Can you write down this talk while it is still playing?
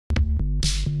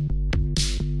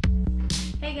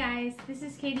Hey guys, this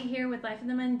is Katie here with Life in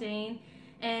the Mundane,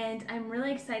 and I'm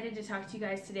really excited to talk to you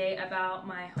guys today about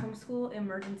my Homeschool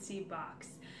Emergency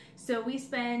Box. So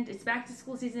it's back to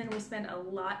school season. We spend a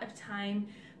lot of time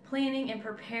planning and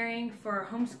preparing for our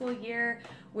homeschool year.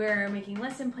 We're making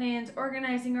lesson plans,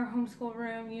 organizing our homeschool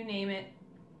room, you name it.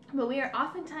 But we are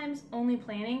oftentimes only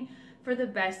planning for the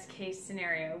best case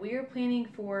scenario. We are planning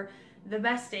for the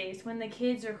best days when the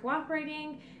kids are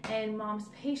cooperating and mom's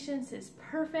patience is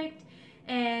perfect.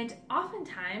 And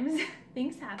oftentimes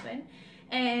things happen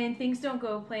and things don't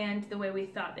go planned the way we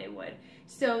thought they would.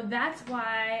 So that's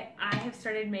why I have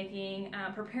started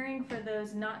preparing for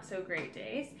those not so great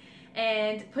days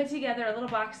and put together a little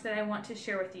box that I want to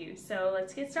share with you. So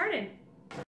let's get started.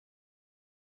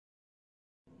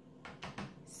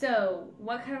 So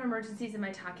what kind of emergencies am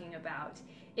I talking about?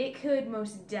 It could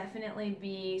most definitely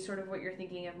be sort of what you're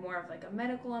thinking of, more of like a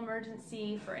medical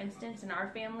emergency. For instance, in our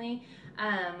family,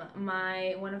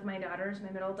 one of my daughters,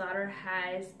 my middle daughter,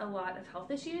 has a lot of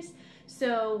health issues.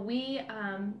 So we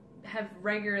have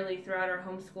regularly throughout our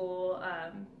homeschool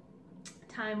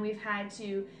time, we've had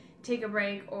to take a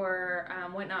break or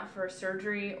whatnot for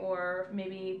surgery, or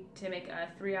maybe to make a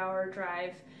 3-hour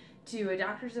drive to a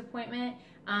doctor's appointment.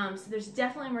 So there's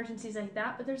definitely emergencies like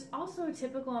that, but there's also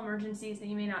typical emergencies that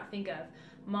you may not think of.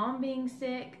 Mom being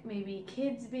sick, maybe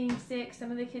kids being sick,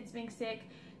 some of the kids being sick,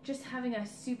 just having a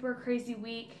super crazy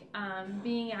week,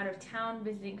 being out of town,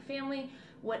 visiting family,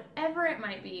 whatever it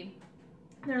might be.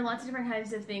 There are lots of different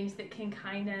kinds of things that can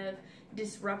kind of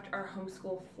disrupt our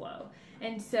homeschool flow.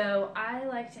 And so I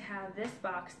like to have this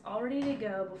box all ready to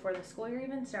go before the school year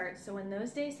even starts. So when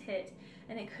those days hit,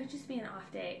 and it could just be an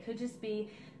off day, it could just be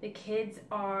the kids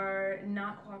are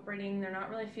not cooperating, they're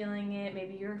not really feeling it,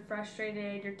 maybe you're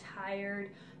frustrated, you're tired,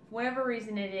 whatever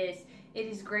reason it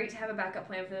is great to have a backup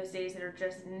plan for those days that are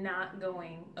just not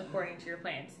going according to your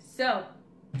plans. So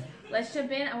let's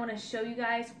jump in. I want to show you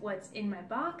guys what's in my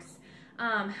box,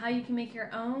 how you can make your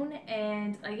own,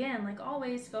 and again, like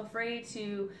always, feel free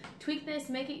to tweak this,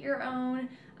 make it your own,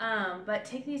 but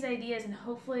take these ideas and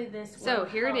hopefully this will So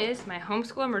here help. it is, my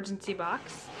Homeschool Emergency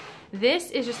Box.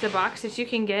 This is just a box that you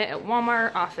can get at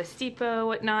Walmart, Office Depot,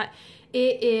 whatnot.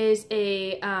 It is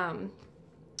a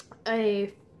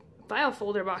file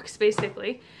folder box,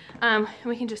 basically.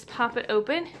 We can just pop it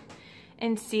open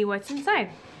and see what's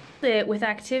inside. With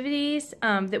activities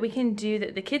that we can do,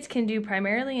 that the kids can do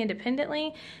primarily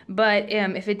independently, but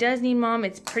if it does need mom,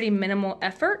 it's pretty minimal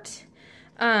effort.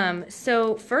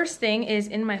 So first thing is,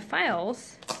 in my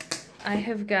files, I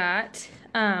have got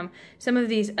some of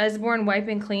these Usborne wipe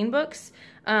and clean books.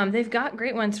 They've got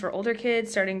great ones for older kids,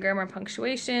 starting grammar and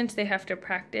punctuation, so they have to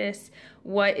practice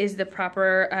what is the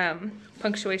proper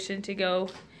punctuation to go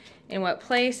in what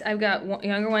place. I've got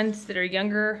younger ones that are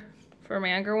younger, for my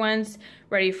younger ones,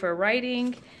 ready for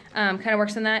writing. Kind of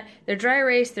works on that. They're dry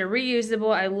erase, they're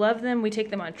reusable. I love them. We take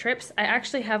them on trips. I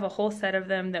actually have a whole set of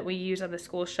them that we use on the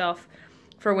school shelf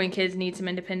for when kids need some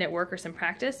independent work or some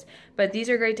practice. But these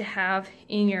are great to have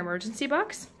in your emergency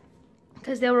box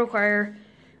because they'll require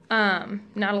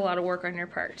not a lot of work on your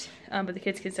part, but the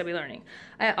kids can still be learning.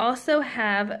 I also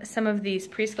have some of these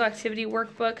preschool activity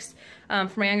workbooks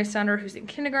for my youngest daughter who's in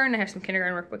kindergarten. I have some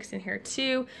kindergarten workbooks in here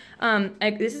too.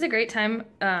 This is a great time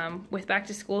with back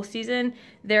to school season.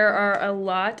 There are a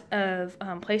lot of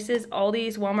places,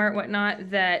 Aldi's, Walmart, whatnot,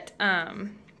 that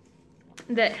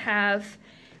have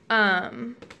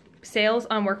sales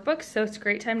on workbooks, so it's a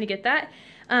great time to get that.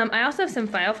 I also have some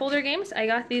file folder games. I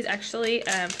got these actually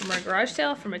from a garage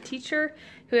sale from a teacher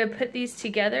who had put these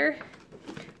together.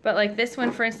 But like this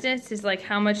one, for instance, is like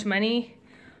how much money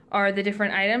are the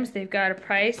different items. They've got a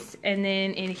price, and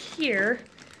then in here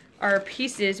are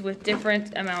pieces with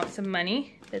different amounts of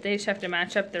money that they just have to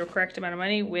match up the correct amount of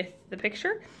money with the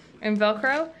picture and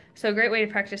Velcro. So a great way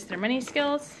to practice their money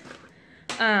skills.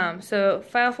 So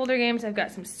file folder games, I've got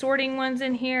some sorting ones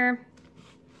in here,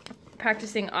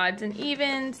 practicing odds and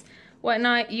evens,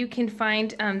 whatnot. You can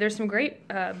find, there's some great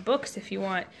books if you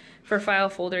want for file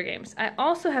folder games. I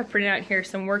also have printed out here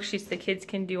some worksheets the kids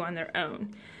can do on their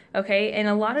own. Okay, and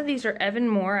a lot of these are Evan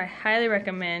Moore. I highly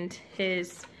recommend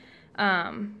his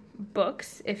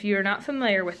books. If you're not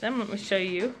familiar with them, let me show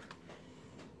you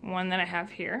one that I have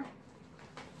here.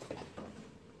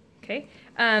 Okay,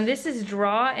 this is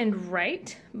Draw and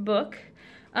Write book.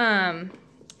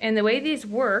 And the way these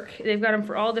work, they've got them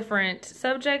for all different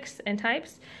subjects and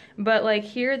types, but like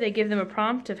here they give them a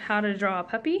prompt of how to draw a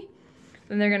puppy.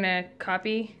 Then they're gonna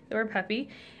copy the word puppy,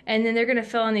 and then they're gonna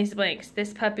fill in these blanks.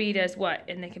 This puppy does what?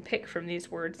 And they can pick from these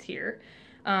words here.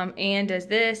 And does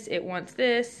this, it wants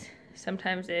this,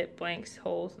 sometimes it blanks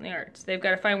holes in the arts. They've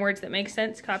got to find words that make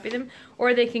sense, copy them,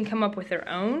 or they can come up with their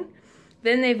own.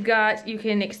 Then they've got, you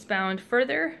can expound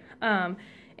further,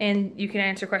 and you can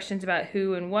answer questions about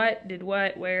who and what, did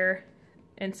what, where,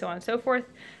 and so on and so forth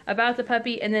about the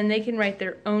puppy, and then they can write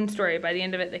their own story. By the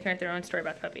end of it, they can write their own story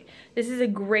about the puppy. This is a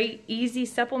great, easy,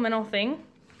 supplemental thing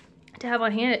to have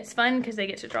on hand. It's fun because they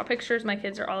get to draw pictures. My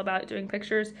kids are all about doing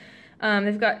pictures.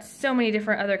 They've got so many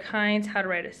different other kinds, how to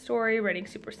write a story, writing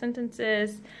super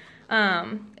sentences.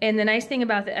 And the nice thing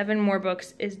about the Evan Moore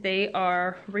books is they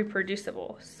are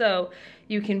reproducible. So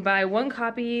you can buy one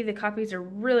copy. The copies are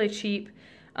really cheap.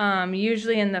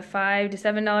 Usually in the $5 to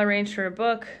 $7 range for a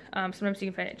book. Sometimes you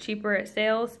can find it cheaper at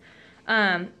sales.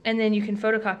 And then you can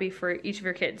photocopy for each of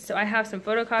your kids. So I have some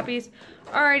photocopies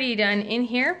already done in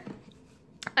here.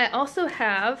 I also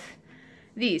have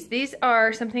these. These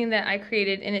are something that I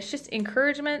created, and it's just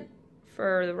encouragement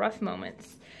for the rough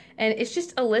moments. And it's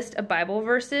just a list of Bible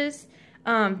verses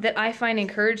that I find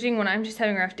encouraging when I'm just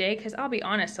having a rough day, because I'll be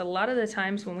honest, a lot of the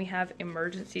times when we have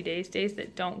emergency days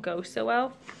that don't go so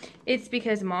well, it's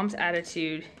because mom's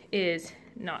attitude is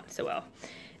not so well.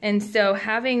 And so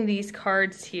having these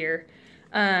cards here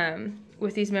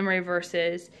with these memory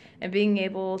verses and being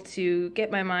able to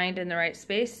get my mind in the right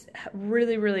space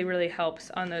really, really, really helps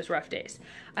on those rough days.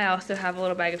 I also have a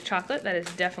little bag of chocolate that is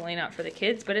definitely not for the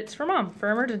kids, but it's for mom,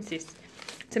 for emergencies.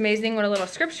 It's amazing what a little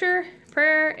scripture,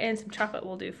 prayer, and some chocolate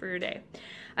will do for your day.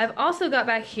 I've also got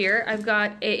back here, I've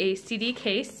got a CD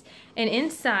case, and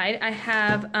inside I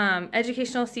have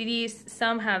educational CDs.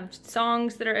 Some have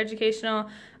songs that are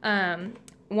educational.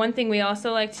 One thing we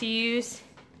also like to use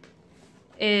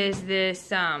is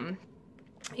this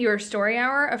Your Story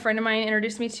Hour. A friend of mine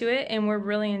introduced me to it, and we're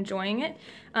really enjoying it.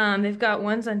 They've got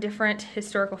ones on different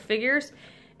historical figures,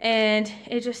 and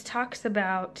it just talks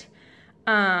about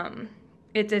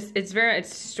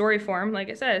it's story form, like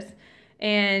it says,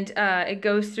 and it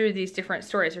goes through these different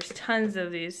stories. There's tons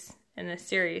of these in this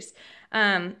series.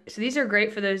 So these are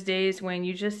great for those days when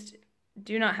you just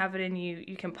do not have it in you.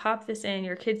 You can pop this in.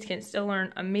 Your kids can still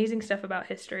learn amazing stuff about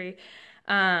history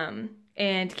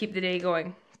and keep the day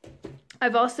going.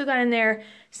 I've also got in there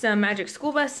some Magic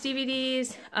School Bus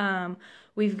DVDs.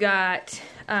 We've got,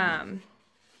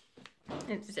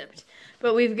 it's zipped,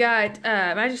 but we've got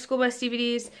Magic School Bus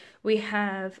DVDs. We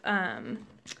have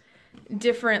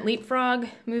different Leapfrog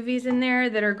movies in there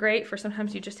that are great for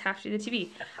sometimes you just have to do the TV.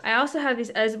 I also have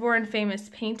these Usborne famous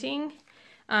painting,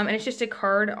 and it's just a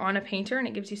card on a painter, and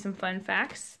it gives you some fun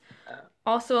facts.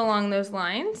 Also along those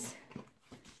lines,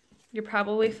 you're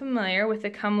probably familiar with the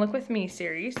Come Look With Me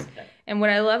series. And what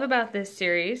I love about this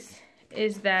series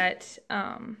is that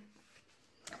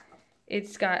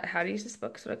it's got, how to use this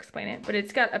book, so I'll explain it, but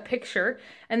it's got a picture,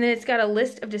 and then it's got a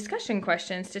list of discussion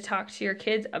questions to talk to your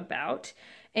kids about,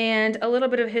 and a little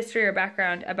bit of history or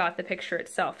background about the picture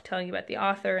itself, telling you about the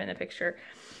author and the picture.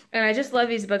 And I just love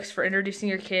these books for introducing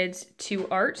your kids to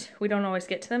art. We don't always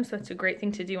get to them, so it's a great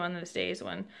thing to do on those days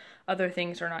when other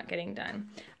things are not getting done.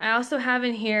 I also have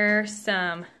in here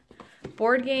some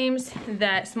board games,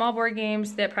 small board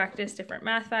games that practice different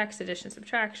math facts, addition,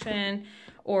 subtraction,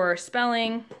 or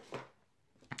spelling.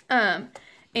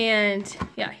 And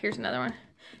yeah, here's another one.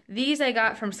 These I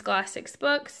got from Scholastic's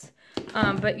books,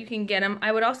 but you can get them.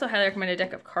 I would also highly recommend a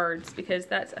deck of cards because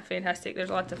that's a fantastic, there's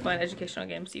lots of fun educational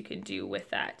games you can do with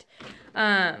that.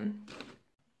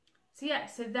 So yeah,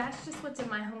 so that's just what's in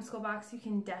my homeschool box. You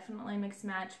can definitely mix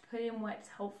match, put in what's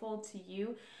helpful to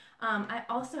you. I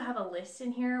also have a list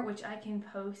in here, which I can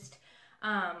post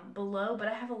below, but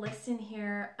I have a list in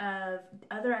here of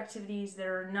other activities that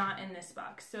are not in this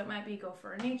box. So it might be go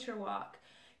for a nature walk,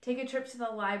 take a trip to the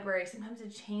library. Sometimes a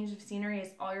change of scenery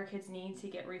is all your kids need to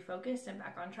get refocused and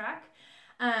back on track.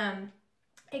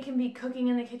 It can be cooking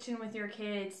in the kitchen with your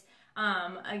kids.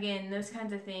 Again, those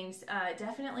kinds of things.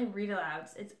 Definitely read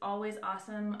alouds. It's always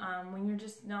awesome when you're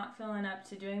just not feeling up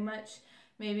to doing much,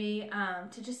 maybe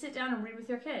to just sit down and read with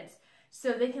your kids.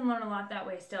 So they can learn a lot that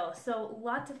way still. So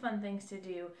lots of fun things to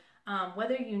do.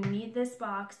 Whether you need this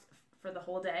box for the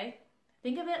whole day,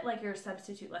 think of it like your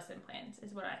substitute lesson plans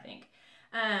is what I think.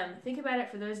 Think about it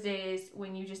for those days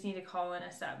when you just need to call in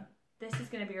a sub. This is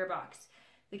going to be your box.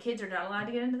 The kids are not allowed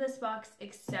to get into this box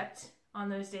except on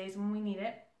those days when we need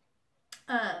it.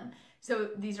 So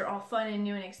these are all fun and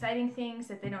new and exciting things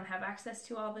that they don't have access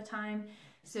to all the time.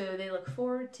 So they look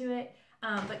forward to it.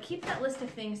 But keep that list of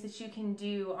things that you can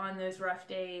do on those rough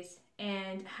days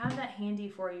and have that handy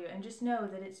for you, and just know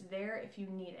that it's there if you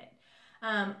need it.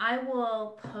 I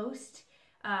will post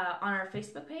on our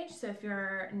Facebook page, so if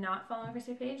you're not following our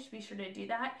Facebook page, be sure to do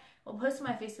that. We'll post on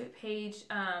my Facebook page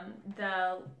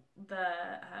the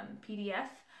PDF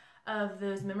of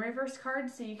those memory verse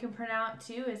cards so you can print out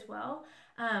too as well.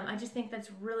 I just think that's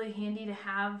really handy to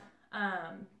have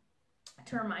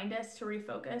to remind us to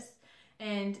refocus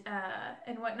and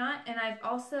whatnot. And I've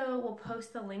also will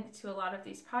post the link to a lot of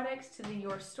these products, to the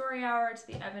Your Story Hour, to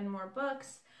the Evan Moore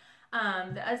books,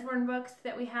 the Usborne books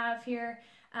that we have here,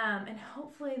 and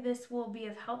hopefully this will be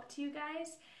of help to you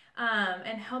guys,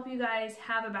 and help you guys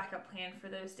have a backup plan for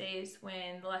those days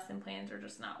when the lesson plans are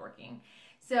just not working.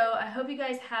 So I hope you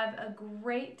guys have a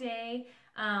great day,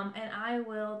 and I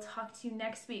will talk to you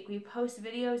next week. We post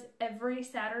videos every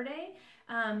Saturday,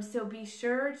 so be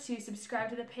sure to subscribe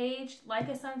to the page, like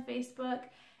us on Facebook,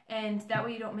 and that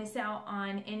way you don't miss out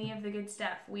on any of the good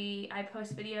stuff. I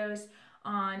post videos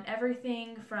on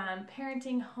everything from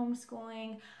parenting,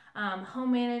 homeschooling,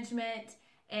 home management,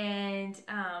 and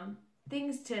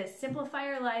things to simplify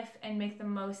your life and make the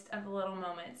most of the little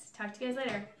moments. Talk to you guys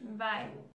later. Bye.